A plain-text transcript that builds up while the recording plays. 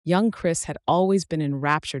Young Chris had always been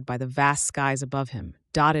enraptured by the vast skies above him,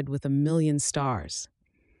 dotted with a million stars.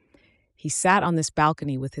 He sat on this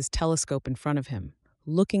balcony with his telescope in front of him,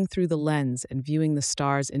 looking through the lens and viewing the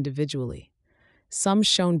stars individually. Some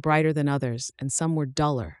shone brighter than others, and some were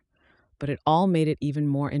duller, but it all made it even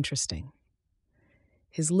more interesting.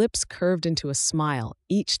 His lips curved into a smile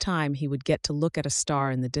each time he would get to look at a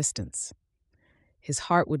star in the distance. His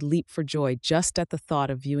heart would leap for joy just at the thought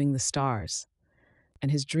of viewing the stars,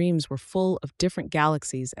 and his dreams were full of different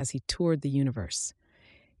galaxies as he toured the universe.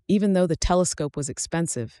 Even though the telescope was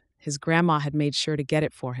expensive, his grandma had made sure to get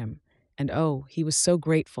it for him, and oh, he was so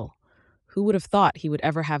grateful. Who would have thought he would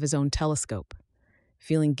ever have his own telescope?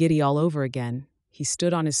 Feeling giddy all over again, he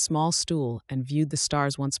stood on his small stool and viewed the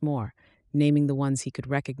stars once more, naming the ones he could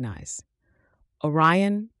recognize.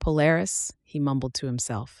 Orion, Polaris, he mumbled to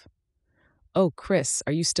himself. "Oh, Chris,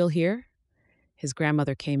 are you still here?" His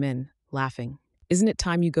grandmother came in, laughing. "Isn't it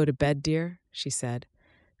time you go to bed, dear?" she said.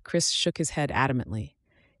 Chris shook his head adamantly.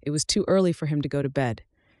 It was too early for him to go to bed.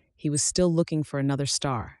 He was still looking for another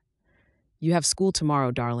star. "You have school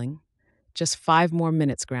tomorrow, darling." "Just 5 more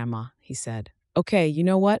minutes, Grandma," he said. "Okay, you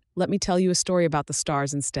know what? Let me tell you a story about the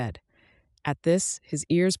stars instead." At this, his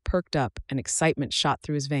ears perked up and excitement shot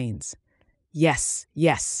through his veins. Yes,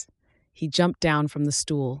 yes. He jumped down from the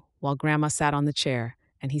stool while Grandma sat on the chair,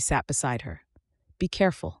 and he sat beside her. "Be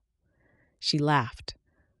careful." She laughed.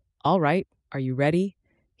 "All right, are you ready?"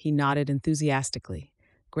 He nodded enthusiastically.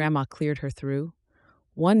 Grandma cleared her through.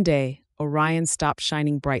 One day, Orion stopped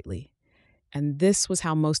shining brightly, and this was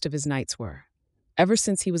how most of his nights were. Ever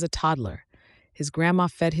since he was a toddler, his grandma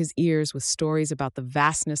fed his ears with stories about the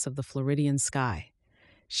vastness of the Floridian sky.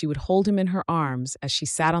 She would hold him in her arms as she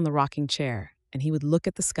sat on the rocking chair, and he would look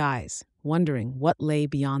at the skies, wondering what lay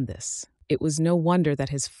beyond this. It was no wonder that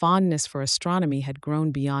his fondness for astronomy had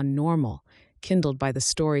grown beyond normal, kindled by the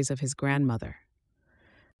stories of his grandmother.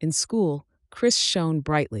 In school, Chris shone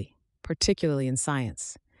brightly, particularly in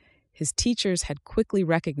science. His teachers had quickly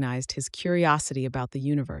recognized his curiosity about the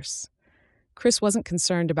universe. Chris wasn't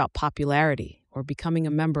concerned about popularity or becoming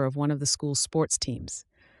a member of one of the school's sports teams.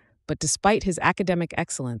 But despite his academic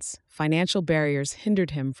excellence, financial barriers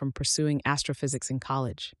hindered him from pursuing astrophysics in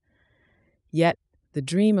college. Yet, the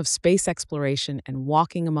dream of space exploration and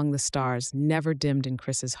walking among the stars never dimmed in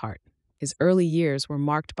Chris's heart. His early years were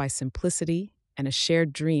marked by simplicity and a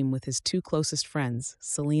shared dream with his 2 closest friends,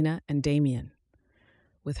 Selena and Damien.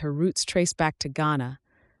 With her roots traced back to Ghana,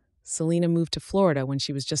 Selena moved to Florida when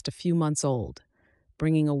she was just a few months old,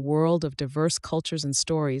 bringing a world of diverse cultures and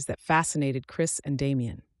stories that fascinated Chris and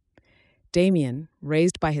Damien. Damien,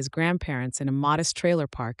 raised by his grandparents in a modest trailer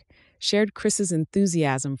park, shared Chris's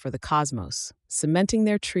enthusiasm for the cosmos, cementing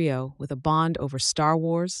their trio with a bond over Star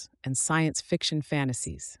Wars and science fiction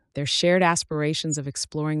fantasies. Their shared aspirations of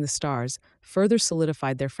exploring the stars further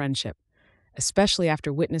solidified their friendship, especially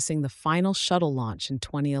after witnessing the final shuttle launch in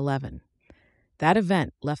 2011. That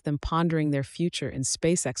event left them pondering their future in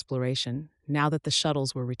space exploration now that the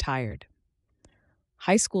shuttles were retired.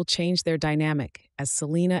 High school changed their dynamic as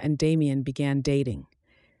Selena and Damien began dating.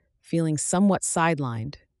 Feeling somewhat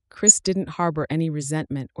sidelined, Chris didn't harbor any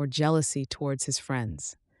resentment or jealousy towards his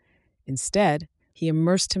friends. Instead, he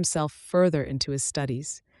immersed himself further into his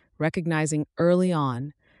studies, recognizing early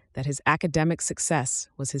on that his academic success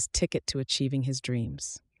was his ticket to achieving his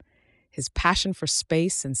dreams. His passion for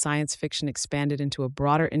space and science fiction expanded into a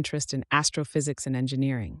broader interest in astrophysics and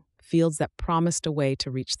engineering, fields that promised a way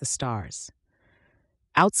to reach the stars.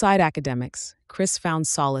 Outside academics, Chris found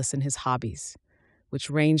solace in his hobbies, which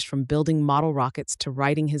ranged from building model rockets to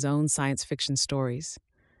writing his own science fiction stories,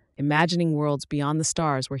 imagining worlds beyond the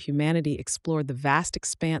stars where humanity explored the vast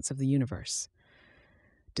expanse of the universe.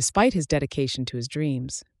 Despite his dedication to his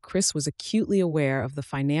dreams, Chris was acutely aware of the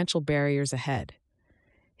financial barriers ahead.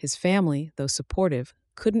 His family, though supportive,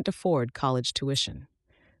 couldn't afford college tuition.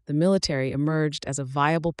 The military emerged as a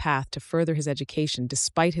viable path to further his education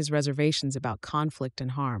despite his reservations about conflict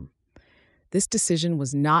and harm. This decision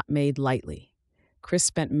was not made lightly. Chris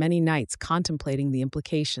spent many nights contemplating the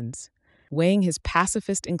implications, weighing his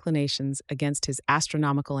pacifist inclinations against his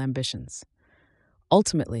astronomical ambitions.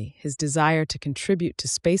 Ultimately, his desire to contribute to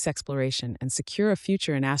space exploration and secure a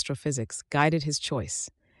future in astrophysics guided his choice.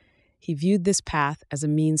 He viewed this path as a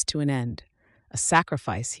means to an end, a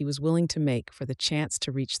sacrifice he was willing to make for the chance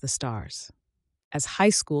to reach the stars. As high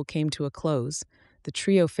school came to a close, the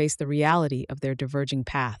trio faced the reality of their diverging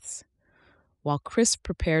paths. While Chris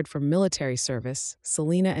prepared for military service,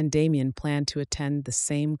 Selena and Damien planned to attend the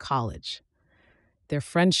same college. Their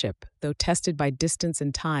friendship, though tested by distance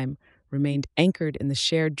and time, remained anchored in the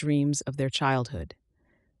shared dreams of their childhood.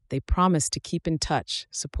 They promised to keep in touch,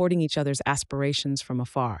 supporting each other's aspirations from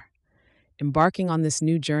afar. Embarking on this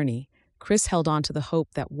new journey, Chris held on to the hope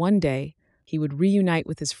that one day he would reunite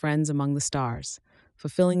with his friends among the stars,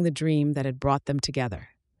 fulfilling the dream that had brought them together.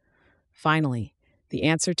 Finally, the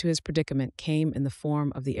answer to his predicament came in the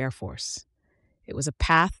form of the Air Force. It was a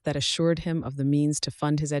path that assured him of the means to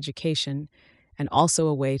fund his education and also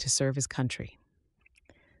a way to serve his country.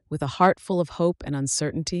 With a heart full of hope and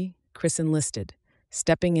uncertainty, Chris enlisted,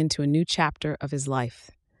 stepping into a new chapter of his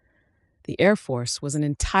life. The Air Force was an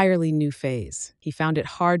entirely new phase. He found it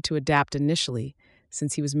hard to adapt initially,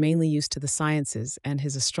 since he was mainly used to the sciences and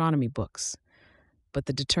his astronomy books. But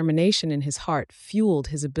the determination in his heart fueled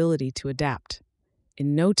his ability to adapt.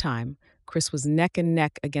 In no time, Chris was neck and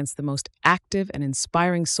neck against the most active and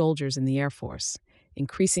inspiring soldiers in the Air Force,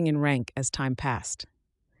 increasing in rank as time passed.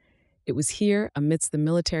 It was here, amidst the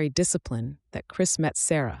military discipline, that Chris met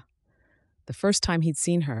Sarah. The first time he'd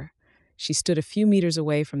seen her, she stood a few meters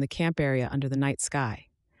away from the camp area under the night sky.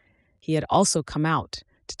 He had also come out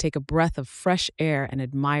to take a breath of fresh air and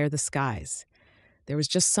admire the skies. There was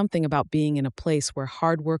just something about being in a place where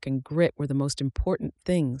hard work and grit were the most important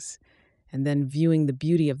things, and then viewing the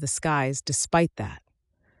beauty of the skies despite that.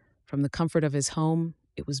 From the comfort of his home,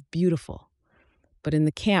 it was beautiful. But in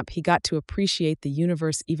the camp, he got to appreciate the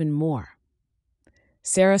universe even more.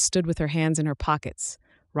 Sarah stood with her hands in her pockets,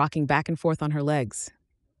 rocking back and forth on her legs.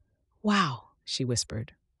 "Wow," she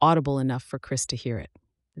whispered, audible enough for Chris to hear it.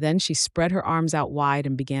 Then she spread her arms out wide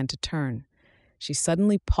and began to turn. She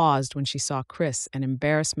suddenly paused when she saw Chris, and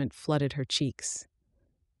embarrassment flooded her cheeks.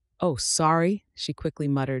 "Oh, sorry," she quickly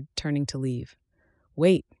muttered, turning to leave.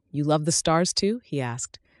 "Wait, you love the stars too?" he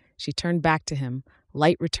asked. She turned back to him,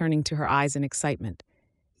 light returning to her eyes in excitement.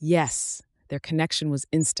 Yes, their connection was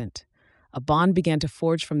instant. A bond began to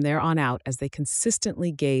forge from there on out as they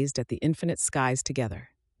consistently gazed at the infinite skies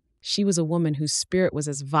together. She was a woman whose spirit was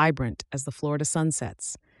as vibrant as the Florida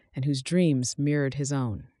sunsets, and whose dreams mirrored his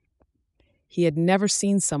own. He had never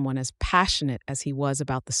seen someone as passionate as he was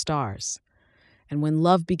about the stars, and when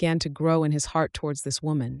love began to grow in his heart towards this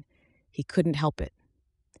woman, he couldn't help it.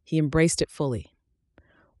 He embraced it fully.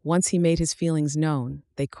 Once he made his feelings known,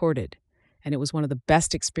 they courted, and it was one of the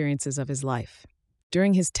best experiences of his life.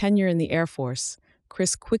 During his tenure in the Air Force,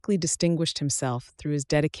 Chris quickly distinguished himself through his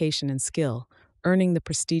dedication and skill, earning the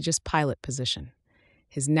prestigious pilot position.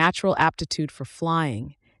 His natural aptitude for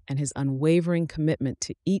flying and his unwavering commitment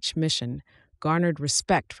to each mission garnered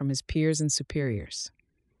respect from his peers and superiors.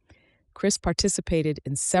 Chris participated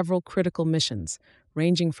in several critical missions,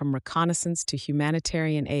 ranging from reconnaissance to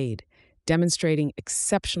humanitarian aid, demonstrating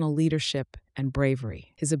exceptional leadership and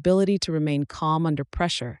bravery. His ability to remain calm under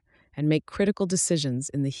pressure and make critical decisions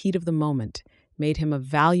in the heat of the moment made him a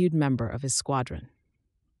valued member of his squadron.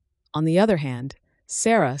 On the other hand,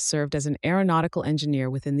 Sarah served as an aeronautical engineer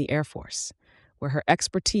within the Air Force, where her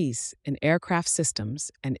expertise in aircraft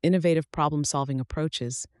systems and innovative problem-solving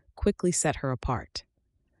approaches quickly set her apart.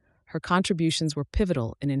 Her contributions were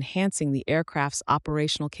pivotal in enhancing the aircraft's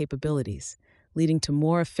operational capabilities, leading to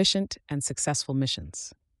more efficient and successful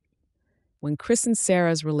missions. When Chris and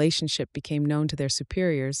Sarah's relationship became known to their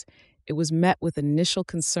superiors, it was met with initial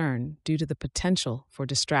concern due to the potential for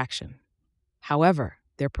distraction. However,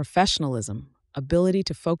 their professionalism, ability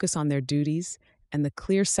to focus on their duties, and the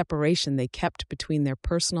clear separation they kept between their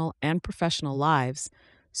personal and professional lives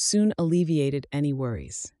soon alleviated any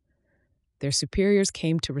worries. Their superiors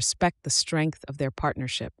came to respect the strength of their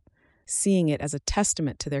partnership, seeing it as a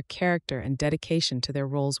testament to their character and dedication to their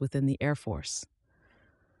roles within the Air Force.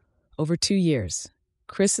 Over 2 years,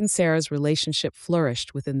 Chris and Sarah's relationship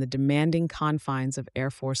flourished within the demanding confines of Air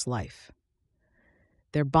Force life.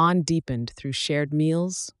 Their bond deepened through shared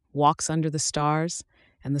meals, walks under the stars,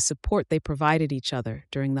 and the support they provided each other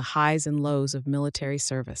during the highs and lows of military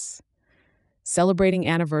service. Celebrating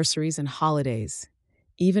anniversaries and holidays,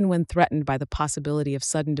 even when threatened by the possibility of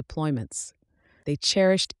sudden deployments, they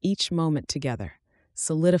cherished each moment together,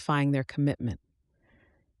 solidifying their commitment.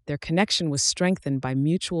 Their connection was strengthened by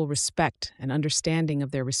mutual respect and understanding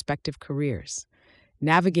of their respective careers,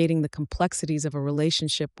 navigating the complexities of a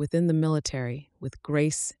relationship within the military with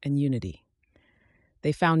grace and unity.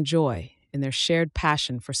 They found joy in their shared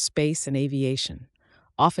passion for space and aviation,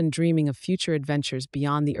 often dreaming of future adventures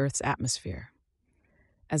beyond the Earth's atmosphere.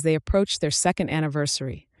 As they approached their second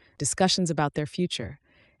anniversary, discussions about their future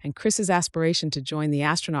and Chris's aspiration to join the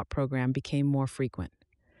astronaut program became more frequent.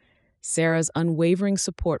 Sarah's unwavering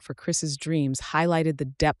support for Chris's dreams highlighted the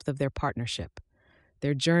depth of their partnership.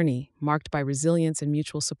 Their journey, marked by resilience and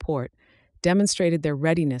mutual support, demonstrated their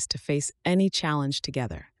readiness to face any challenge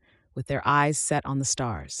together, with their eyes set on the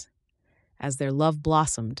stars. As their love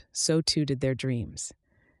blossomed, so too did their dreams.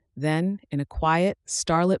 Then, in a quiet,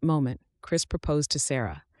 starlit moment, Chris proposed to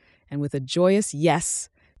Sarah, and with a joyous yes,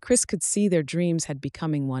 Chris could see their dreams had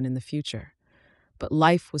becoming one in the future. But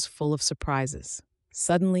life was full of surprises.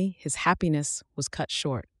 Suddenly, his happiness was cut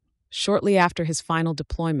short. Shortly after his final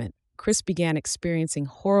deployment, Chris began experiencing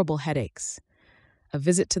horrible headaches. A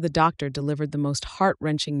visit to the doctor delivered the most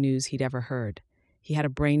heart-wrenching news he'd ever heard. He had a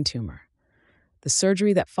brain tumor. The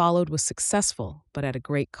surgery that followed was successful, but at a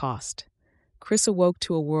great cost. Chris awoke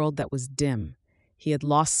to a world that was dim. He had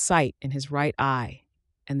lost sight in his right eye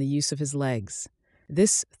and the use of his legs.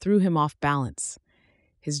 This threw him off balance.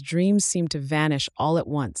 His dreams seemed to vanish all at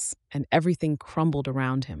once, and everything crumbled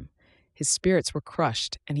around him. His spirits were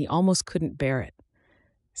crushed, and he almost couldn't bear it.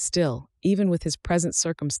 Still, even with his present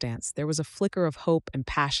circumstance, there was a flicker of hope and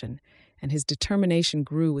passion, and his determination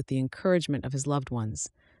grew with the encouragement of his loved ones,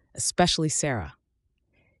 especially Sarah.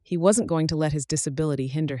 He wasn't going to let his disability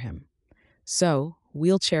hinder him. So,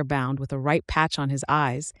 wheelchair-bound with a right patch on his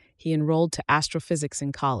eyes, he enrolled to astrophysics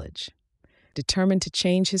in college. Determined to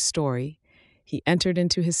change his story, he entered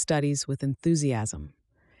into his studies with enthusiasm.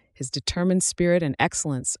 His determined spirit and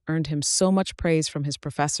excellence earned him so much praise from his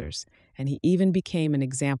professors, and he even became an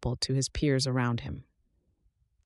example to his peers around him.